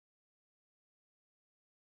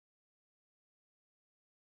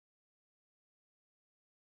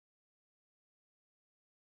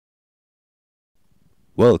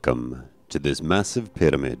Welcome to this massive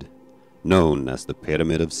pyramid, known as the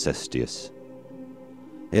Pyramid of Cestius.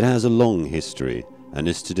 It has a long history and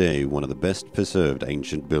is today one of the best preserved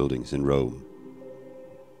ancient buildings in Rome.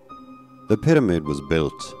 The pyramid was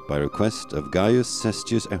built by request of Gaius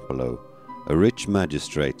Cestius Epulo, a rich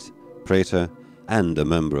magistrate, praetor, and a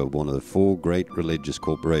member of one of the four great religious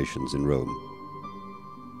corporations in Rome.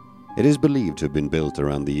 It is believed to have been built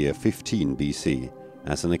around the year 15 BC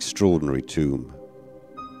as an extraordinary tomb.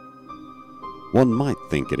 One might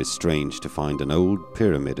think it is strange to find an old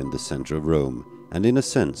pyramid in the center of Rome, and in a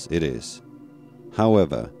sense it is.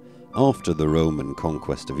 However, after the Roman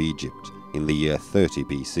conquest of Egypt in the year 30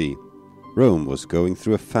 BC, Rome was going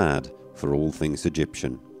through a fad for all things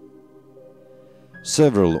Egyptian.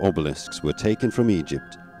 Several obelisks were taken from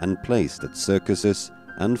Egypt and placed at circuses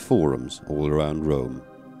and forums all around Rome.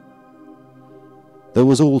 There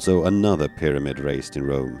was also another pyramid raised in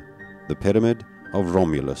Rome, the Pyramid of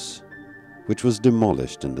Romulus, which was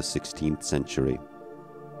demolished in the 16th century.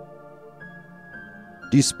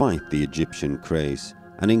 Despite the Egyptian craze,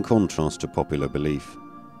 and in contrast to popular belief,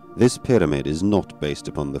 this pyramid is not based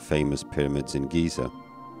upon the famous pyramids in Giza.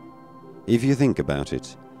 If you think about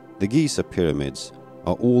it, the Giza pyramids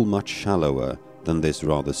are all much shallower than this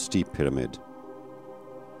rather steep pyramid.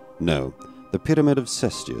 No, the Pyramid of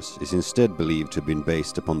Cestius is instead believed to have been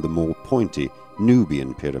based upon the more pointy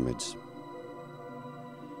Nubian pyramids.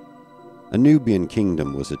 A Nubian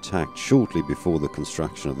kingdom was attacked shortly before the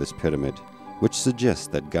construction of this pyramid, which suggests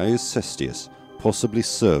that Gaius Cestius possibly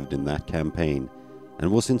served in that campaign and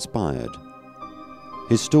was inspired.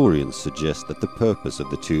 Historians suggest that the purpose of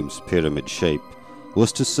the tomb's pyramid shape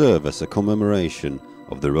was to serve as a commemoration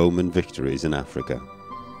of the Roman victories in Africa.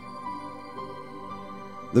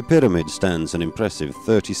 The pyramid stands an impressive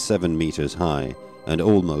 37 meters high and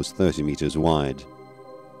almost 30 meters wide.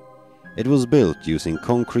 It was built using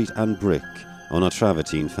concrete and brick on a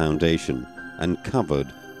travertine foundation and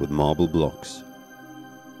covered with marble blocks.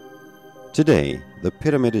 Today, the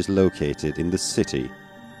pyramid is located in the city,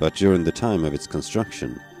 but during the time of its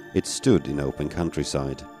construction, it stood in open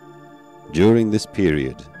countryside. During this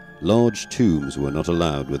period, large tombs were not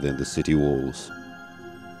allowed within the city walls.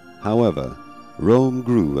 However, Rome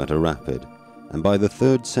grew at a rapid, and by the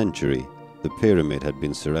 3rd century, the pyramid had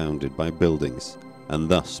been surrounded by buildings and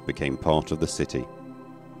thus became part of the city.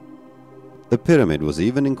 The pyramid was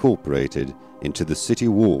even incorporated into the city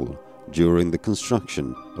wall during the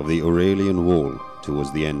construction of the Aurelian Wall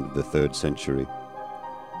towards the end of the 3rd century.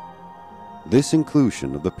 This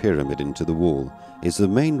inclusion of the pyramid into the wall is the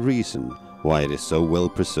main reason why it is so well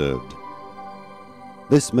preserved.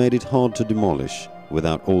 This made it hard to demolish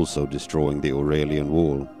without also destroying the Aurelian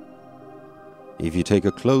Wall. If you take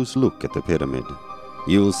a close look at the pyramid,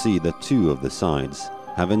 you will see that 2 of the sides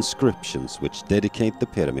have inscriptions which dedicate the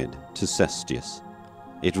pyramid to Cestius.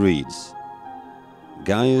 It reads,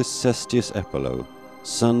 Gaius Cestius Epulo,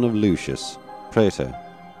 son of Lucius, praetor,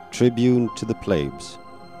 tribune to the plebs,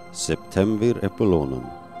 Septemvir Epulonum,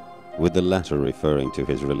 with the latter referring to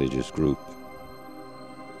his religious group.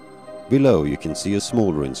 Below you can see a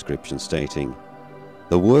smaller inscription stating,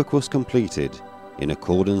 the work was completed in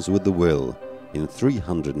accordance with the will in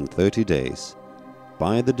 330 days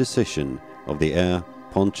by the decision of the heir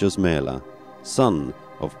Pontius Mela, son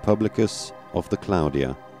of Publicus of the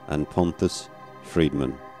Claudia and Pontus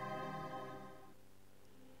freedman.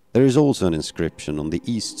 There is also an inscription on the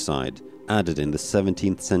east side added in the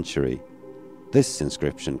 17th century. This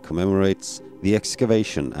inscription commemorates the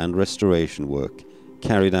excavation and restoration work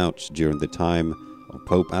carried out during the time of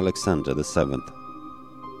Pope Alexander VII.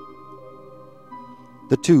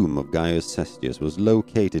 The tomb of Gaius Cestius was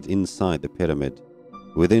located inside the pyramid,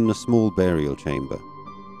 within a small burial chamber.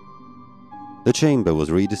 The chamber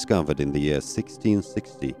was rediscovered in the year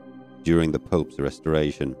 1660 during the Pope's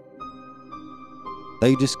restoration.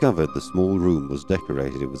 They discovered the small room was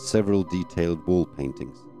decorated with several detailed wall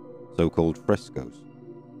paintings, so-called frescoes.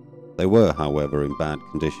 They were, however, in bad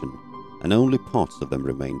condition, and only parts of them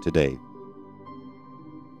remain today.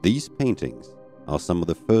 These paintings are some of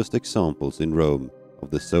the first examples in Rome of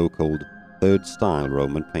the so-called Third Style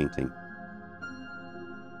Roman painting.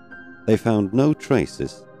 They found no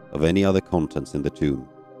traces of any other contents in the tomb,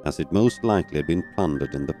 as it most likely had been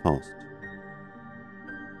plundered in the past.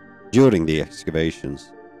 During the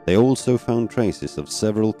excavations, they also found traces of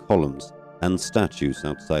several columns and statues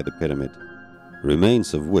outside the pyramid,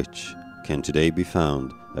 remains of which can today be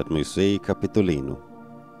found at Musei Capitolino.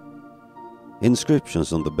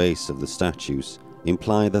 Inscriptions on the base of the statues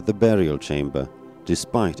imply that the burial chamber,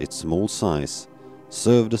 despite its small size,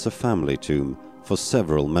 served as a family tomb for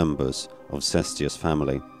several members of Cestius'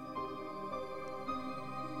 family.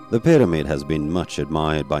 The pyramid has been much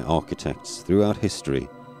admired by architects throughout history,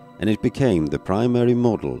 and it became the primary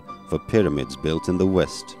model for pyramids built in the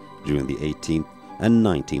West during the 18th and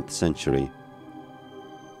 19th century.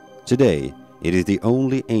 Today, it is the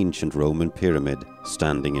only ancient Roman pyramid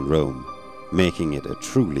standing in Rome, making it a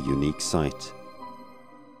truly unique sight.